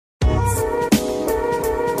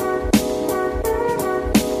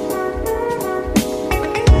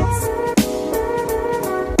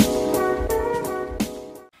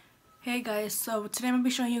guys, so today I'm going to be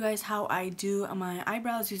showing you guys how I do my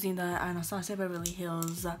eyebrows using the Anastasia Beverly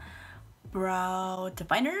Hills brow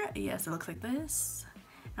definer. Yes, it looks like this.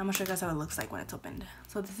 I'm going to show you guys how it looks like when it's opened.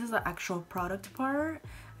 So this is the actual product part.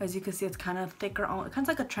 As you can see, it's kind of thicker, kind of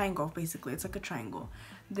like a triangle basically. It's like a triangle.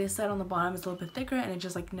 This side on the bottom is a little bit thicker and it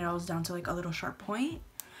just like narrows down to like a little sharp point.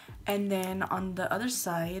 And then on the other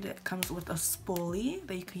side, it comes with a spoolie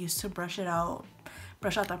that you can use to brush out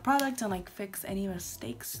the product and like fix any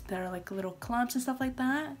mistakes that are like little clumps and stuff like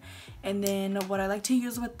that. And then what I like to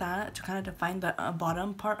use with that to kind of define the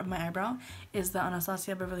bottom part of my eyebrow is the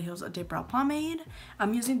Anastasia Beverly Hills Dipbrow Pomade.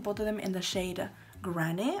 I'm using both of them in the shade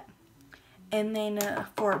Granite. And then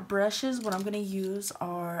for brushes, what I'm going to use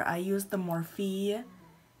are, I use the Morphe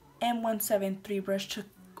M173 brush to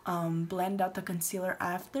blend out the concealer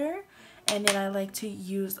after. And then I like to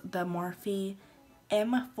use the Morphe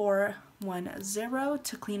M410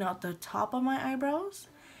 to clean out the top of my eyebrows.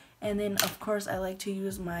 And then of course I like to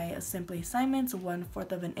use my Simply Simon's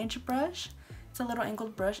 1/4 of an inch brush. It's a little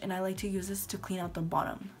angled brush and I like to use this to clean out the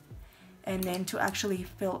bottom. And then to actually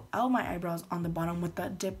fill out my eyebrows on the bottom with the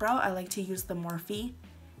Dipbrow, I like to use the Morphe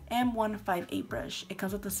M158 brush. It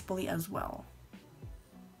comes with a spoolie as well.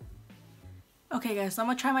 Okay guys, so I'm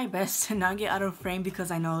gonna try my best to not get out of frame because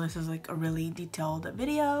I know this is like a really detailed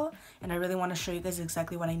video and I really want to show you guys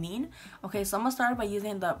exactly what I mean. Okay, so I'm gonna start by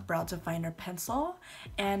using the brow definer pencil,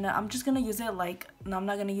 and I'm just gonna use it like, no, I'm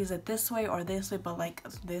not gonna use it this way or this way, but like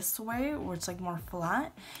this way where it's like more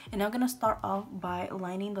flat. And I'm gonna start off by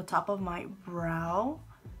lining the top of my brow.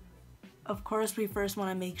 Of course, we first want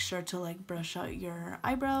to make sure to like brush out your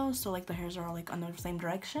eyebrows so like the hairs are all like on the same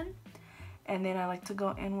direction. And then I like to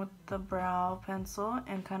go in with the brow pencil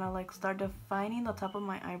and kind of like start defining the top of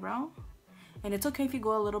my eyebrow. And it's okay if you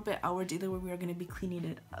go a little bit outwards, either way we are going to be cleaning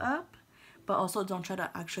it up. But also don't try to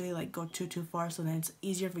actually like go too far, so then it's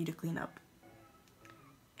easier for you to clean up.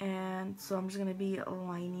 And so I'm just going to be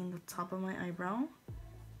lining the top of my eyebrow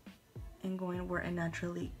and going where it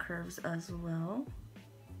naturally curves as well.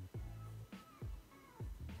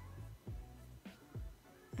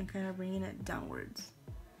 And kind of bringing it downwards.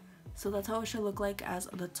 So that's how it should look like as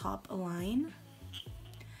the top line.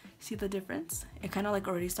 See the difference? It kind of like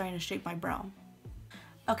already starting to shape my brow.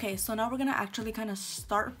 Okay, so now we're gonna actually kind of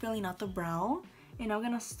start filling out the brow. And I'm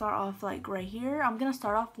gonna start off like right here. I'm gonna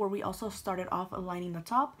start off where we also started off aligning the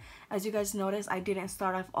top. As you guys notice, I didn't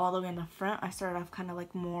start off all the way in the front. I started off kind of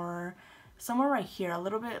like more somewhere right here, a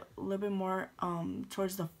little bit more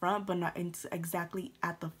towards the front, but not exactly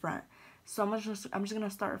at the front. So I'm just gonna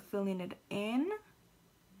start filling it in.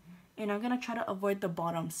 And I'm going to try to avoid the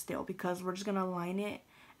bottom still because we're just going to line it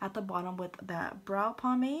at the bottom with that brow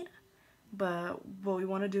pomade. But what we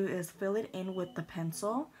want to do is fill it in with the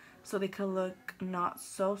pencil so they could look not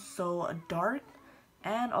so dark,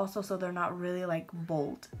 and also so they're not really like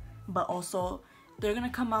bold. But also they're going to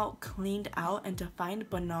come out cleaned out and defined,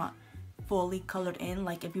 but not fully colored in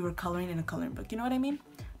like if you were coloring in a coloring book. You know what I mean?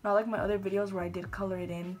 Not like my other videos where I did color it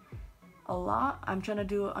in a lot. I'm trying to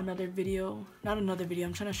do another video,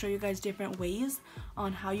 I'm trying to show you guys different ways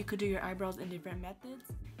on how you could do your eyebrows in different methods.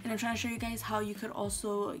 And I'm trying to show you guys how you could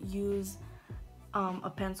also use a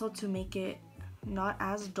pencil to make it not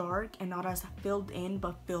as dark and not as filled in,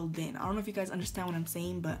 but filled in. I don't know if you guys understand what I'm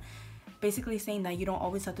saying, but basically saying that you don't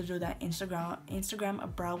always have to do that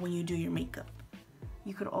Instagram brow when you do your makeup.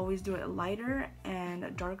 You could always do it lighter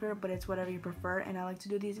and darker, but it's whatever you prefer. And I like to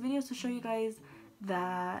do these videos to show you guys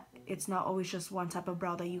that it's not always just one type of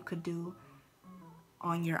brow that you could do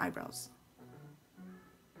on your eyebrows.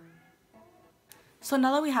 So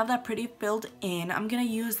now that we have that pretty filled in, I'm gonna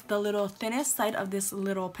use the little thinnest side of this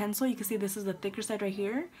little pencil. You can see this is the thicker side right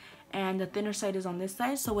here, and the thinner side is on this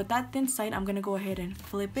side. So with that thin side, I'm gonna go ahead and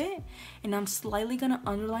flip it, and I'm slightly gonna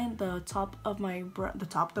underline the top of my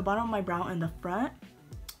the bottom of my brow in the front.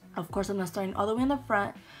 Of course, I'm not starting all the way in the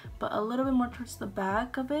front, but a little bit more towards the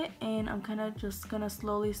back of it, and I'm kind of just gonna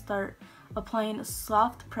slowly start applying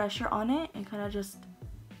soft pressure on it and kind of just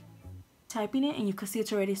typing it, and you can see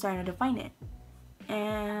it's already starting to define it.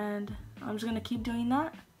 And I'm just gonna keep doing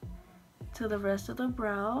that to the rest of the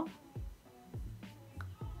brow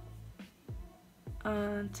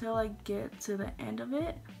until I get to the end of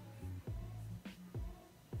it.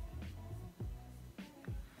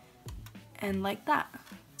 And like that.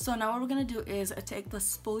 So now what we're gonna do is take the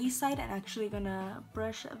spoolie side and actually gonna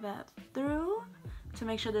brush that through to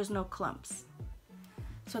make sure there's no clumps.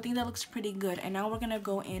 So I think that looks pretty good. And now we're gonna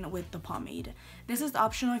go in with the pomade. This is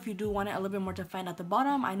optional if you do want it a little bit more defined at the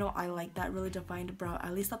bottom. I know I like that really defined brow,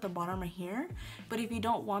 at least at the bottom right here. But if you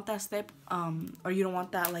don't want that step, or you don't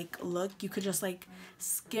want that like look, you could just like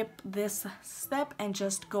skip this step and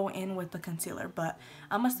just go in with the concealer. But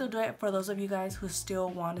I'm gonna still do it for those of you guys who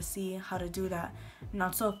still want to see how to do that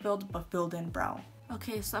not so filled but filled in brow.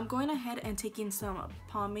 Okay, so I'm going ahead and taking some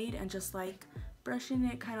pomade and just like brushing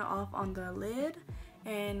it kind of off on the lid,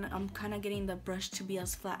 and I'm kind of getting the brush to be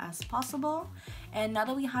as flat as possible. And now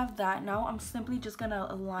that we have that, now I'm simply just gonna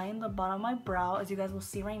align the bottom of my brow, as you guys will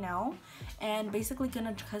see right now, and basically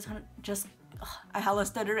gonna just I hella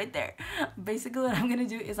stuttered right there. Basically what I'm gonna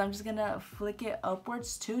do is I'm just gonna flick it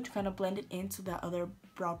upwards too to kind of blend it into that other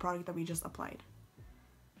brow product that we just applied.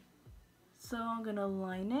 So I'm gonna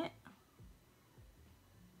line it,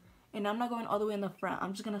 and I'm not going all the way in the front.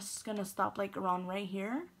 I'm just gonna stop like around right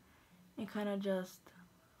here and kind of just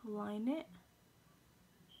line it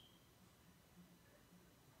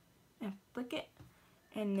and flick it,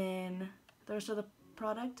 and then the rest of the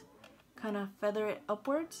product kind of feather it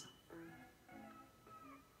upwards,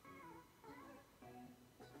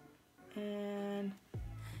 and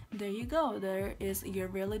there you go. There is your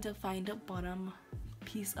really defined bottom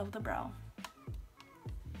piece of the brow.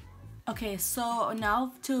 Okay, so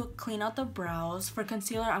now to clean out the brows, for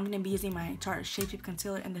concealer, I'm going to be using my Tarte Shape Tape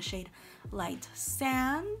Concealer in the shade Light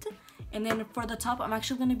Sand. And then for the top, I'm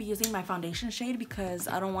actually going to be using my foundation shade because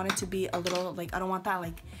I don't want it to be a little, like, I don't want that,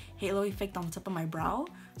 like, halo effect on top of my brow.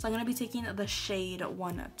 So I'm going to be taking the shade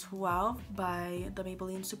 112 by the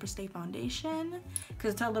Maybelline Superstay Foundation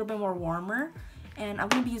because it's a little bit more warmer. And I'm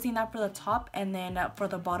going to be using that for the top, and then for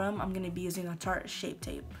the bottom, I'm going to be using the Tarte Shape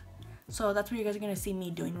Tape. So that's what you guys are going to see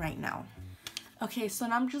me doing right now. Okay, so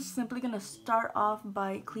now I'm just simply going to start off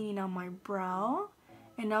by cleaning out my brow.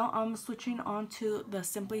 And now I'm switching on to the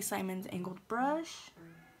Simply Simon's angled brush.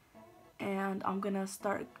 And I'm going to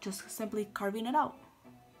start just simply carving it out.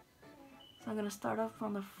 So I'm going to start off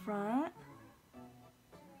from the front.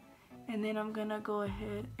 And then I'm going to go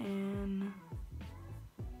ahead and...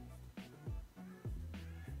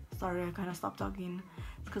 Sorry, I kind of stopped talking.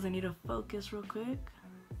 It's because I need to focus real quick.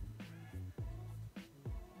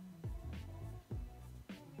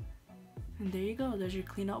 And there you go, there's your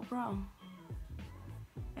clean out brow.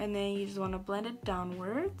 And then you just want to blend it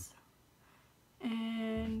downwards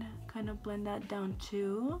and kind of blend that down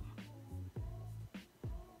too.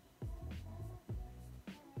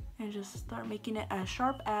 And just start making it as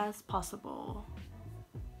sharp as possible.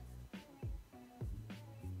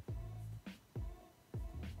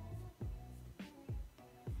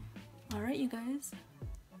 Alright, you guys.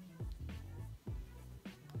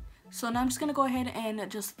 So now I'm just gonna go ahead and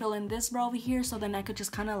just fill in this brow over here, so then I could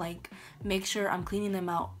just kind of like make sure I'm cleaning them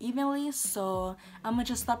out evenly. So I'm gonna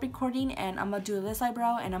just stop recording and I'm gonna do this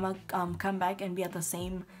eyebrow, and I'm gonna come back and be at the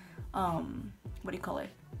same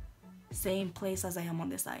same place as I am on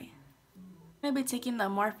this eye. I'm gonna be taking the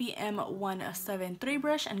Morphe M173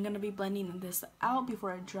 brush and gonna be blending this out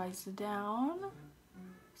before it dries down.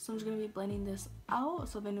 So I'm just gonna be blending this out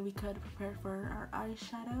so then we could prepare for our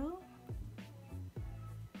eyeshadow.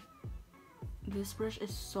 This brush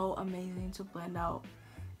is so amazing to blend out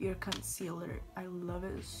your concealer. I love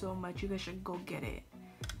it so much. You guys should go get it.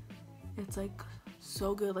 It's like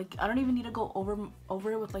so good. Like I don't even need to go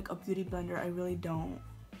over it with like a beauty blender. I really don't.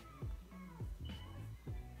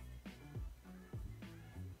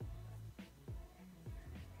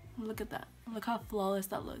 Look at that. Look how flawless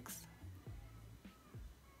that looks.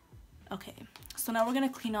 Okay, so now we're gonna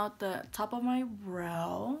clean out the top of my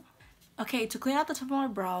brow. Okay, to clean out the top of my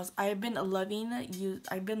brows, I've been loving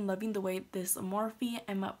the way this Morphe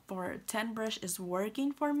M410 brush is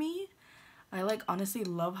working for me. I like honestly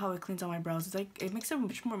love how it cleans out my brows. It's like it makes it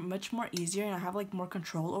much more easier, and I have like more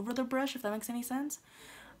control over the brush, if that makes any sense.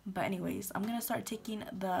 But anyways, I'm gonna start taking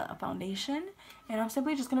the foundation, and I'm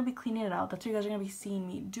simply just gonna be cleaning it out. That's what you guys are gonna be seeing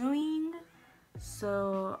me doing.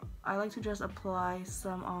 So I like to just apply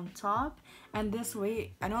some on top, and this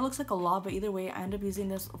way, I know it looks like a lot, but either way I end up using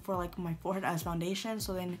this for like my forehead as foundation.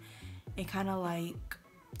 So then it kind of like,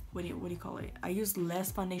 what do you call it, I use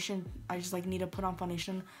less foundation. I just like need to put on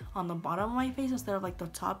foundation on the bottom of my face instead of like the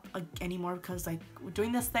top anymore, because like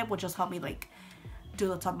doing this step would just help me like do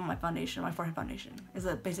the top of my foundation, my forehead foundation, is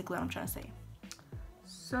that basically what I'm trying to say.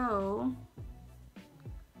 So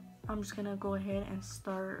I'm just gonna go ahead and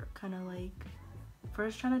start kind of like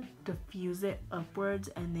first trying to diffuse it upwards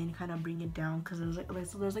and then kind of bring it down, because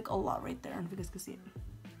there's like a lot right there. I don't know if you guys can see it.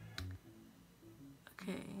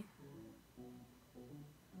 Okay,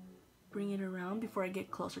 bring it around before I get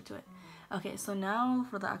closer to it. Okay, so now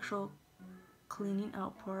for the actual cleaning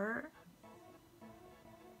out part.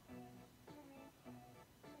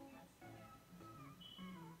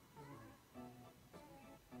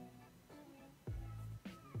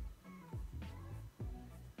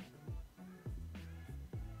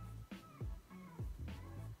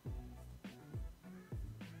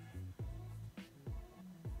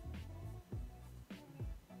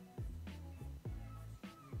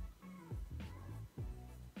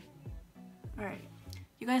 Alright,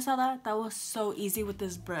 you guys saw that? That was so easy with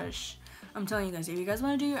this brush. I'm telling you guys, if you guys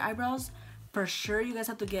want to do your eyebrows, for sure you guys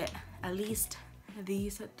have to get at least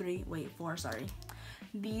these four, sorry.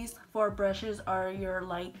 These 4 brushes are your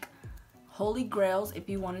like holy grails if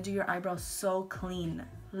you want to do your eyebrows so clean.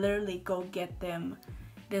 Literally go get them.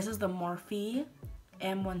 This is the Morphe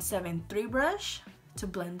M173 brush to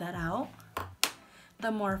blend that out. The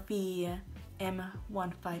Morphe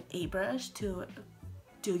M158 brush to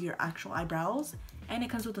do your actual eyebrows, and it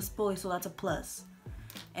comes with a spoolie, so that's a plus.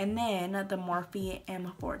 And then the Morphe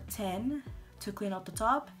M410 to clean out the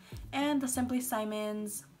top, and the Simply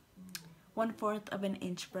Simon's 1/4 of an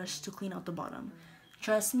inch brush to clean out the bottom.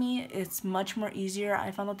 Trust me, it's much more easier.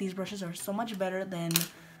 I found that these brushes are so much better than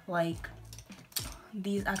like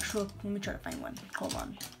these actual, let me try to find one, hold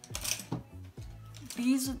on.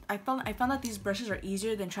 These, I found that these brushes are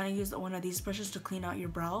easier than trying to use one of these brushes to clean out your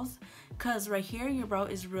brows, because right here your brow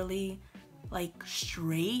is really like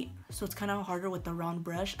straight, so it's kind of harder with the round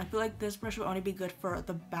brush. I feel like this brush would only be good for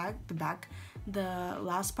the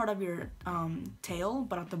last part of your tail,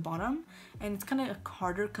 but at the bottom, and it's kind of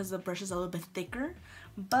harder because the brush is a little bit thicker.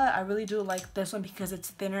 But I really do like this one because it's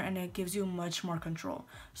thinner and it gives you much more control.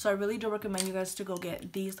 So I really do recommend you guys to go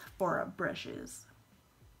get these 4 brushes.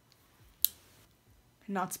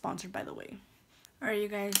 Not sponsored, by the way. Alright you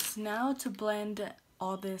guys, now to blend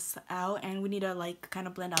all this out, and we need to like kind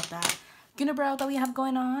of blend out that unibrow that we have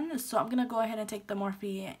going on. So I'm gonna go ahead and take the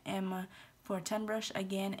Morphe M410 brush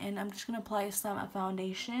again, and I'm just gonna apply some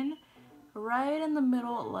foundation right in the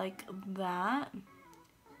middle like that.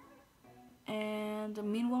 And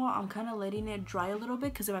meanwhile, I'm kind of letting it dry a little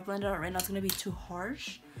bit, because if I blend it out right now, it's gonna be too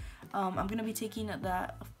harsh. I'm gonna be taking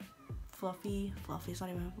that fluffy, it's not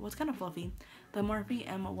even, what's kind of fluffy, the Morphe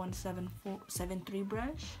M173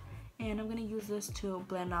 brush, and I'm gonna use this to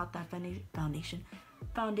blend out that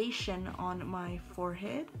foundation on my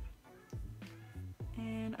forehead.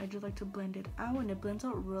 And I just like to blend it out, and it blends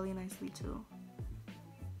out really nicely too.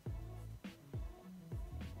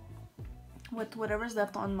 With whatever's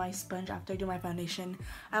left on my sponge after I do my foundation,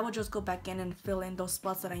 I will just go back in and fill in those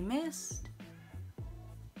spots that I missed.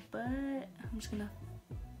 But I'm just gonna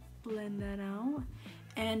blend that out.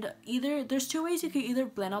 And there's 2 ways you could either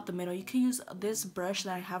blend out the middle. You could use this brush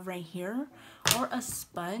that I have right here, or a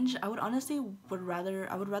sponge. I would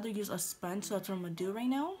rather use a sponge, so that's what I'm gonna do right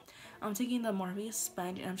now. I'm taking the Morphe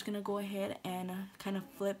sponge, and I'm just gonna go ahead and kind of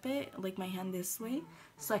flip it like my hand this way,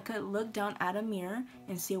 so I could look down at a mirror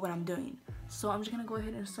and see what I'm doing. So I'm just gonna go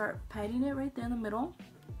ahead and start patting it right there in the middle,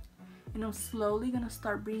 and I'm slowly gonna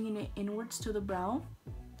start bringing it inwards to the brow.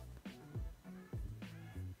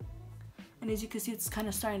 And as you can see, it's kind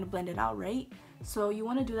of starting to blend it out, right? So you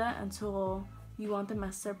want to do that until you want them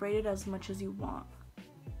as separated as much as you want.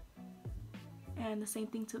 And the same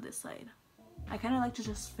thing to this side. I kind of like to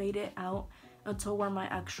just fade it out until where my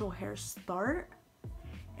actual hairs start.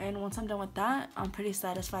 And once I'm done with that, I'm pretty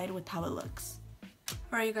satisfied with how it looks.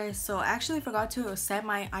 Alright you guys, so I actually forgot to set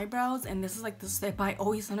my eyebrows, and this is like the step I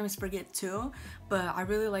always sometimes forget too, but I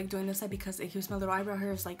really like doing this step because it keeps my little eyebrow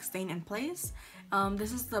hairs like staying in place.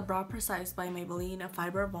 This is the Brow Precise by Maybelline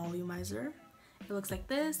Fiber Volumizer. It looks like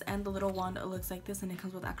this, and the little one looks like this, and it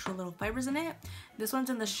comes with actual little fibers in it. This one's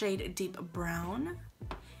in the shade Deep Brown,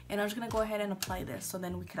 and I'm just gonna go ahead and apply this so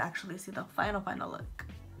then we could actually see the final look.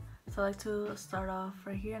 So I like to start off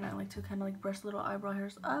right here, and I like to kind of like brush the little eyebrow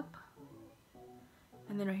hairs up.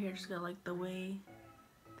 And then right here, just got like the way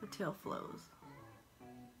the tail flows.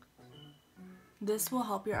 This will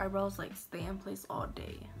help your eyebrows like stay in place all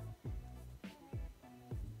day.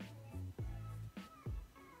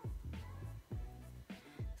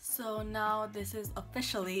 So now this is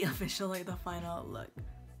officially the final look.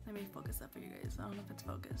 Let me focus that for you guys. I don't know if it's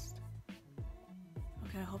focused.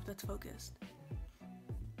 Okay, I hope that's focused.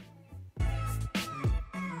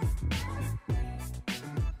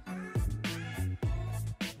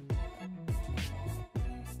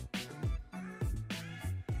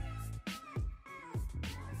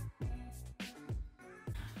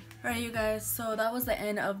 Alright you guys, so that was the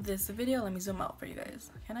end of this video. Let me zoom out for you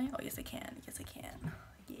guys. Can I? Oh yes I can. Yes I can.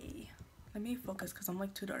 Yay. Let me focus because I'm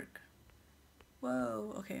like too dark.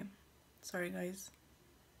 Whoa, okay. Sorry guys.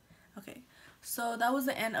 Okay, So that was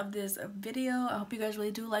the end of this video. I hope you guys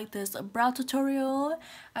really do like this brow tutorial.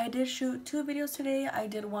 I did shoot 2 videos today. I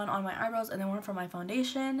did one on my eyebrows and then one for my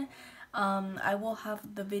foundation. I will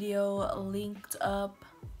have the video linked up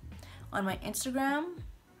on my Instagram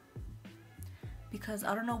because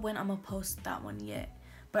I don't know when I'm gonna post that one yet,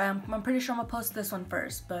 but I'm pretty sure I'm gonna post this one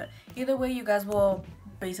first. But either way, you guys will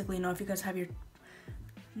basically know if you guys have your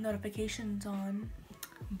notifications on.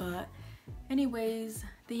 But anyways,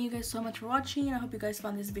 thank you guys so much for watching. I hope you guys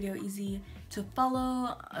found this video easy to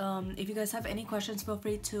follow. If you guys have any questions, feel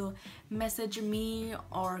free to message me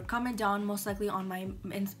or comment down, most likely on my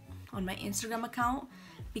Instagram account,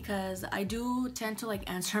 because I do tend to like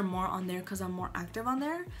answer more on there because I'm more active on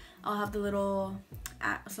there. I'll have the little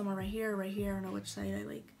somewhere right here. I don't know which side I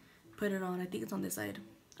like put it on. I think it's on this side,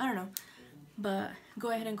 I don't know. But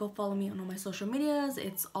go ahead and go follow me on all my social medias.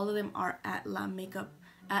 It's all of them are at Makeup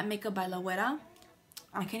by Laguera.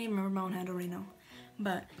 I can't even remember my own handle right now.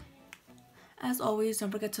 But as always,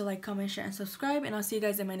 don't forget to like, comment, share, and subscribe, and I'll see you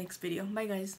guys in my next video. Bye guys.